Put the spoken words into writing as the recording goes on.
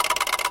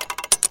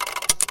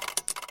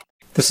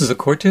This is a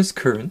Cortes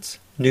Currents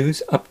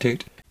news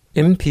update.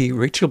 MP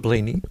Rachel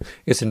Blaney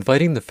is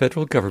inviting the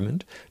federal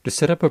government to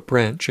set up a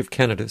branch of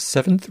Canada's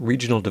 7th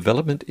Regional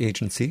Development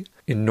Agency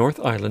in North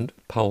Island,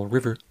 Powell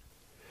River.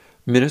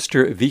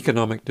 Minister of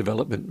Economic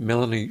Development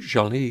Melanie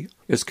Joly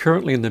is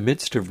currently in the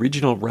midst of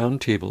regional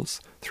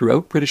roundtables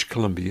throughout British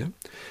Columbia,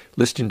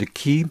 listening to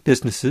key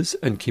businesses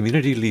and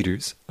community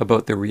leaders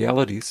about their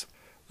realities.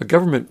 A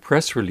government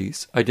press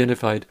release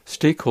identified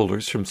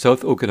stakeholders from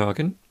South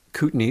Okanagan,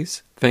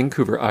 Kootenays,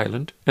 Vancouver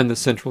Island, and the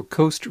Central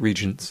Coast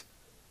regions.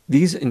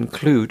 These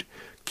include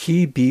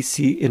key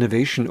BC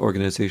innovation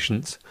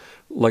organizations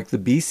like the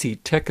BC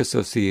Tech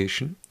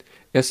Association,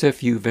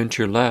 SFU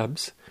Venture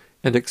Labs,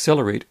 and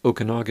Accelerate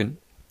Okanagan.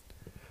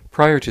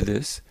 Prior to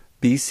this,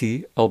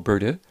 BC,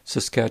 Alberta,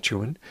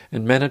 Saskatchewan,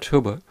 and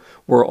Manitoba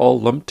were all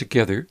lumped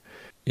together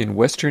in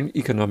Western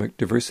Economic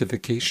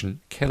Diversification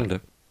Canada.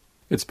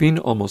 It's been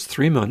almost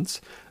 3 months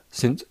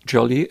since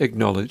Joly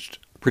acknowledged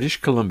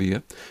British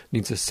Columbia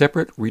needs a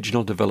separate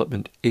regional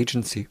development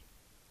agency.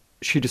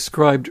 She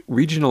described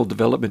regional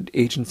development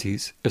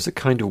agencies as a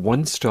kind of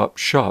one-stop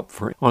shop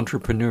for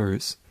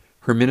entrepreneurs.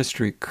 Her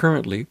ministry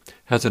currently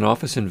has an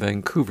office in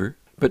Vancouver,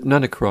 but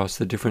none across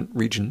the different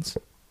regions.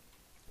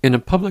 In a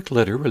public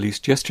letter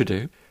released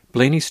yesterday,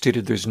 Blaney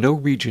stated there's no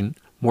region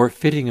more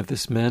fitting of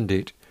this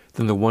mandate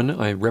than the one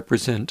I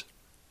represent.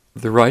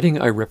 The riding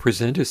I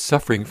represent is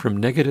suffering from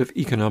negative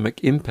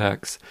economic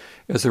impacts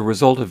as a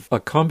result of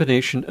a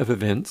combination of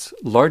events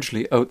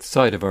largely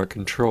outside of our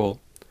control.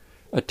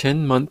 A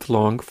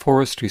 10-month-long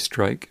forestry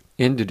strike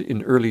ended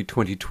in early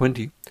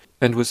 2020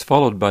 and was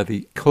followed by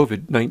the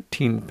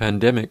COVID-19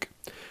 pandemic,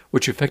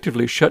 which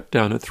effectively shut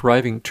down a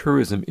thriving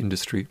tourism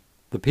industry.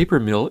 The paper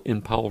mill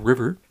in Powell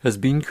River has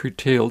been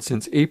curtailed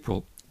since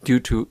April due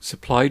to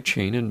supply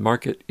chain and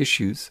market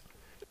issues.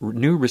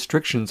 New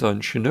restrictions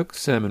on Chinook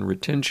salmon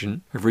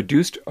retention have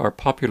reduced our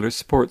popular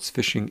sports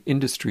fishing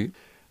industry.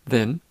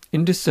 Then,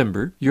 in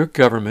December, your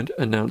government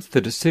announced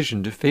the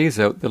decision to phase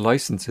out the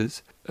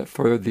licenses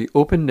for the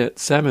open net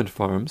salmon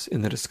farms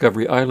in the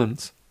Discovery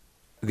Islands.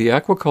 The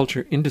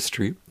aquaculture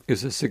industry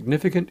is a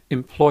significant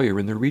employer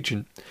in the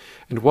region,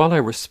 and while I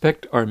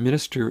respect our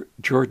Minister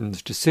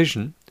Jordan's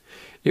decision,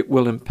 it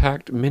will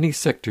impact many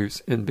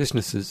sectors and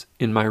businesses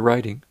in my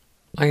riding.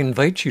 I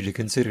invite you to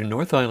consider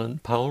North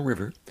Island Powell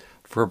River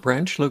for a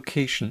branch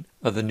location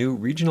of the new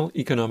Regional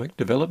Economic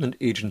Development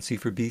Agency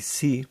for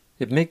BC.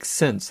 It makes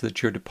sense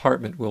that your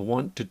department will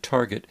want to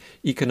target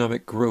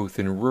economic growth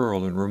in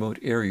rural and remote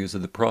areas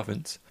of the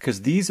province,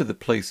 because these are the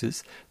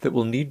places that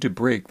will need to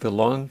break the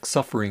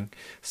long-suffering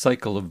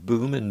cycle of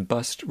boom and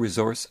bust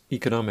resource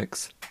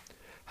economics.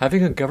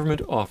 Having a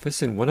government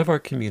office in one of our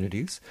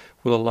communities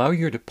will allow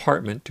your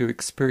department to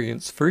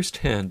experience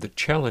firsthand the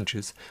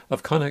challenges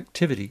of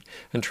connectivity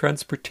and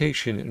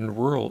transportation in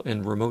rural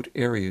and remote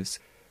areas,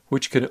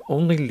 which can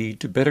only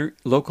lead to better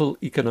local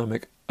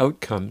economic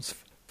outcomes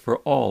for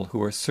all who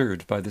are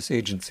served by this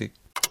agency.